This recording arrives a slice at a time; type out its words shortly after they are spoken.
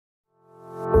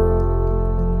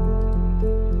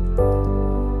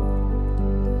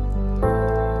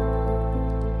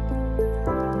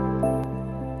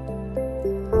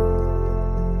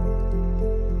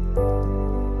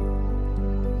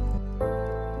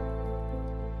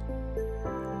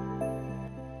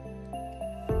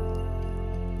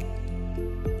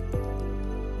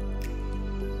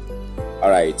All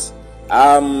right.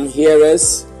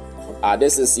 Hearers,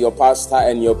 this is your pastor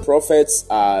and your prophet,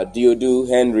 Duodu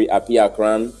Henry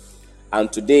Appiah-korang.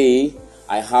 And today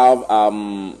I have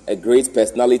a great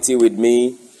personality with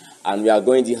me, and we are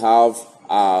going to have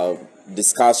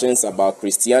discussions about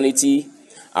Christianity,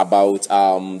 about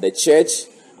the church,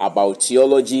 about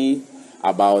theology,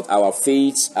 about our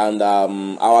faith, and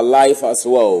our life as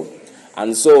well.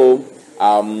 And so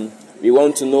we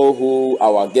want to know who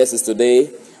our guest is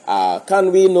today.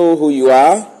 Can we know who you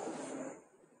are?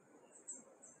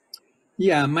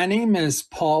 Yeah, my name is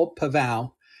Paul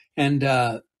Pavao, and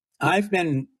I'm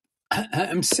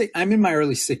in my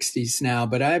early 60s now,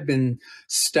 but I've been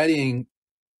studying,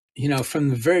 from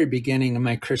the very beginning of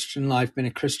my Christian life. Been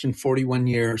a Christian 41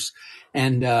 years,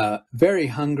 and very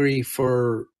hungry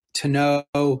to know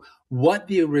what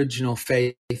the original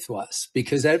faith was,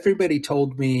 because everybody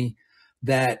told me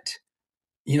that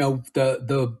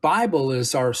the Bible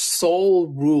is our sole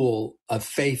rule of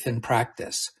faith and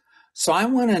practice. So I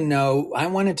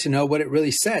wanted to know what it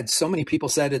really said. So many people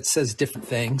said it says different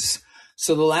things.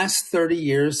 So the last 30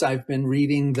 years, I've been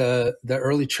reading the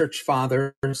early church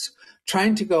fathers,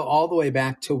 trying to go all the way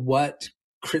back to what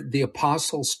the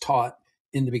apostles taught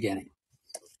in the beginning.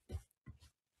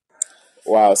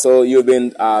 Wow, so you've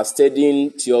been studying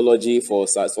theology for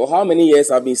how many years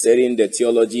have you been studying the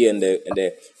theology and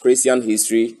the Christian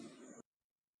history?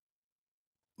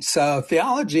 So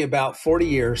theology about 40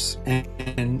 years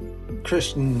and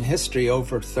Christian history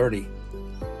over 30.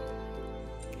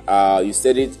 You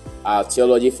studied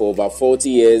theology for over 40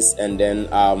 years and then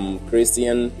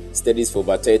Christian studies for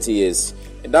about 30 years.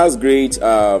 And that's great,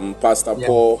 Pastor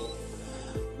Paul.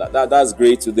 That's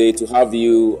great today to have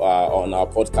you on our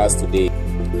podcast today.